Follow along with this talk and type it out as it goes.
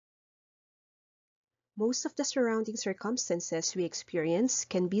Most of the surrounding circumstances we experience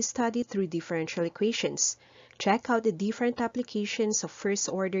can be studied through differential equations. Check out the different applications of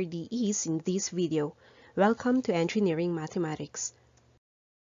first-order DEs in this video. Welcome to Engineering Mathematics.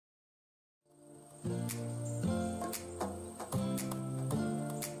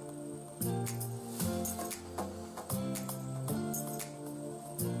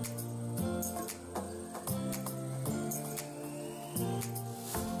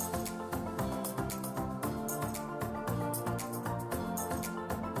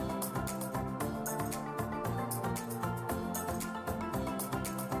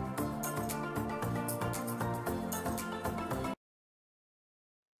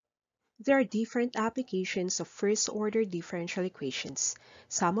 There are different applications of first-order differential equations,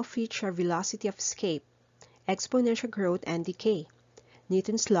 some of which are velocity of escape, exponential growth and decay,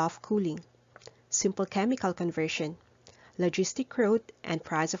 Newton's law of cooling, simple chemical conversion, logistic growth and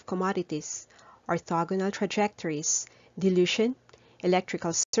price of commodities, orthogonal trajectories, dilution,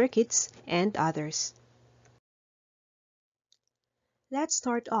 electrical circuits, and others. Let's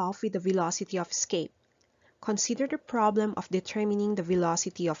start off with the velocity of escape. Consider the problem of determining the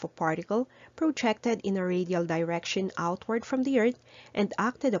velocity of a particle projected in a radial direction outward from the Earth and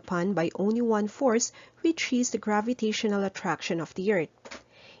acted upon by only one force, which is the gravitational attraction of the Earth.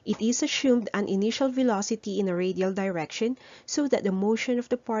 It is assumed an initial velocity in a radial direction so that the motion of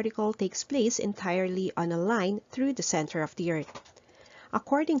the particle takes place entirely on a line through the center of the Earth.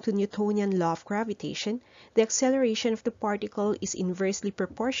 According to Newtonian law of gravitation, the acceleration of the particle is inversely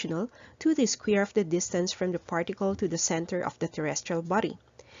proportional to the square of the distance from the particle to the center of the terrestrial body.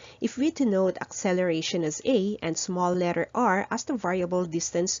 If we denote acceleration as a and small letter r as the variable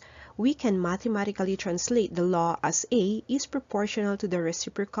distance, we can mathematically translate the law as a is proportional to the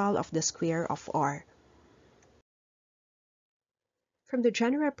reciprocal of the square of r. From the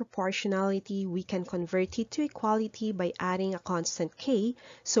general proportionality, we can convert it to equality by adding a constant k,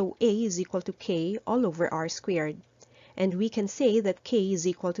 so a is equal to k all over r squared. And we can say that k is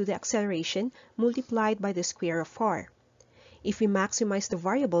equal to the acceleration multiplied by the square of r. If we maximize the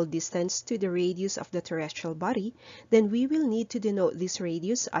variable distance to the radius of the terrestrial body, then we will need to denote this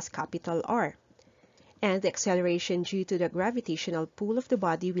radius as capital R. And the acceleration due to the gravitational pull of the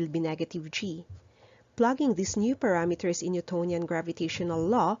body will be negative g. Plugging these new parameters in Newtonian gravitational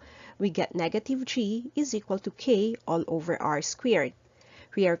law, we get negative g is equal to k all over r squared,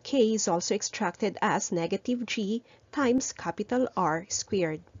 where k is also extracted as negative g times capital R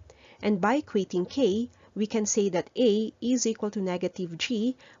squared. And by equating k, we can say that a is equal to negative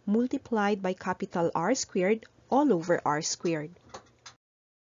g multiplied by capital R squared all over r squared.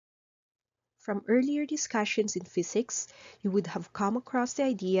 From earlier discussions in physics, you would have come across the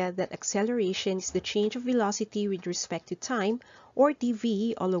idea that acceleration is the change of velocity with respect to time, or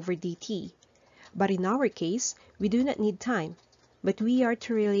dv all over dt. But in our case, we do not need time, but we are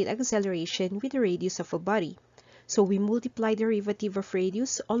to relate acceleration with the radius of a body. So we multiply the derivative of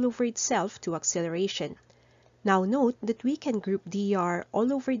radius all over itself to acceleration. Now note that we can group dr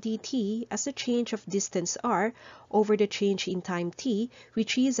all over dt as a change of distance r over the change in time t,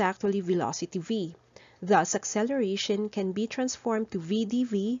 which is actually velocity v. Thus, acceleration can be transformed to v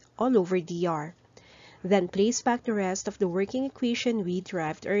dv all over dr. Then place back the rest of the working equation we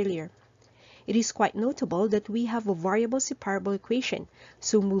derived earlier. It is quite notable that we have a variable separable equation,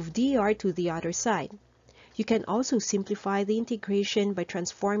 so move dr to the other side. You can also simplify the integration by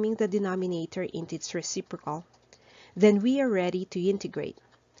transforming the denominator into its reciprocal. Then we are ready to integrate.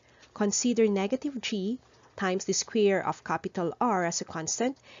 Consider negative g times the square of capital R as a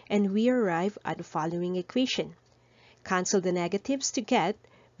constant, and we arrive at the following equation. Cancel the negatives to get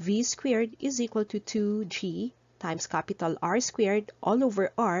v squared is equal to 2g times capital R squared all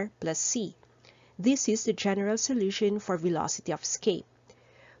over r plus c. This is the general solution for velocity of escape.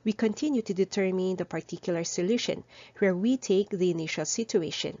 We continue to determine the particular solution, where we take the initial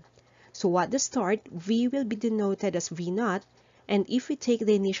situation. So at the start, v will be denoted as v0, and if we take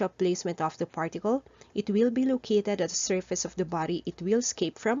the initial placement of the particle, it will be located at the surface of the body it will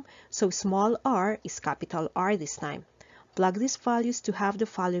escape from, so small r is capital R this time. Plug these values to have the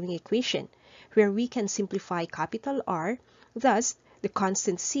following equation, where we can simplify capital R, thus the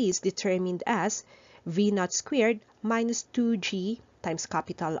constant c is determined as v0 squared minus 2g times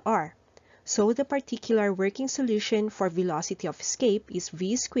capital R. So the particular working solution for velocity of escape is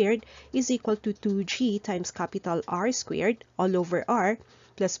v squared is equal to 2g times capital R squared all over r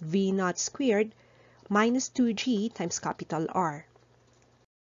plus v0 squared minus 2g times capital R.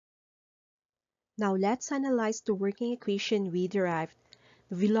 Now let's analyze the working equation we derived.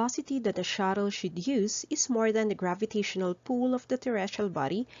 The velocity that a shuttle should use is more than the gravitational pull of the terrestrial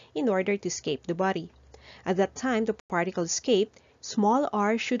body in order to escape the body. At that time the particle escaped, small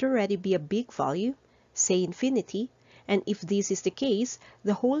r should already be a big value, say infinity, and if this is the case,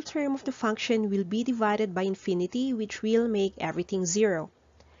 the whole term of the function will be divided by infinity, which will make everything zero.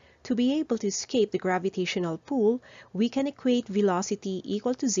 To be able to escape the gravitational pull, we can equate velocity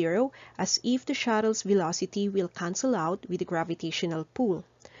equal to zero as if the shuttle's velocity will cancel out with the gravitational pull.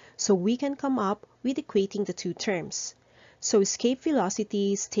 So we can come up with equating the two terms. So escape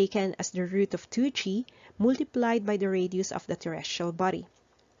velocity is taken as the root of 2g multiplied by the radius of the terrestrial body.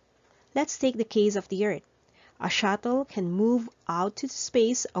 Let's take the case of the Earth. A shuttle can move out to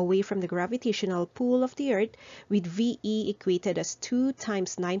space away from the gravitational pull of the Earth with VE equated as 2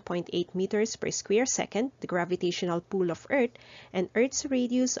 times 9.8 meters per square second, the gravitational pull of Earth, and Earth's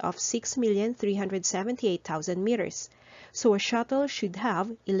radius of 6,378,000 meters. So a shuttle should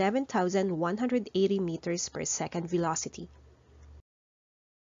have 11,180 meters per second velocity.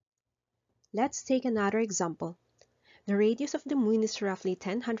 Let's take another example. The radius of the Moon is roughly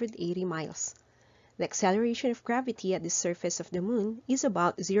 1,080 miles. The acceleration of gravity at the surface of the Moon is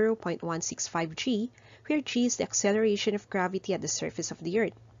about 0.165 g, where g is the acceleration of gravity at the surface of the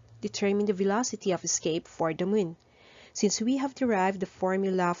Earth. Determine the velocity of escape for the Moon. Since we have derived the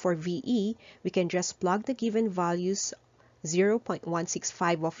formula for VE, we can just plug the given values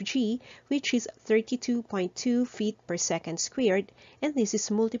 0.165 of g, which is 32.2 feet per second squared, and this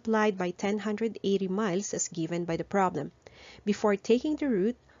is multiplied by 1,080 miles as given by the problem. Before taking the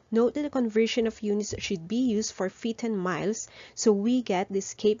root, note that the conversion of units should be used for feet and miles, so we get the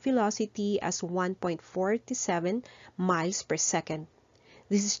escape velocity as 1.47 miles per second.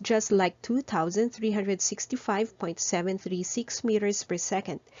 This is just like 2,365.736 meters per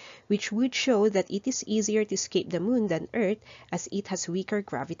second, which would show that it is easier to escape the Moon than Earth as it has weaker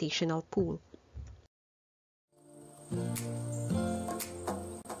gravitational pull.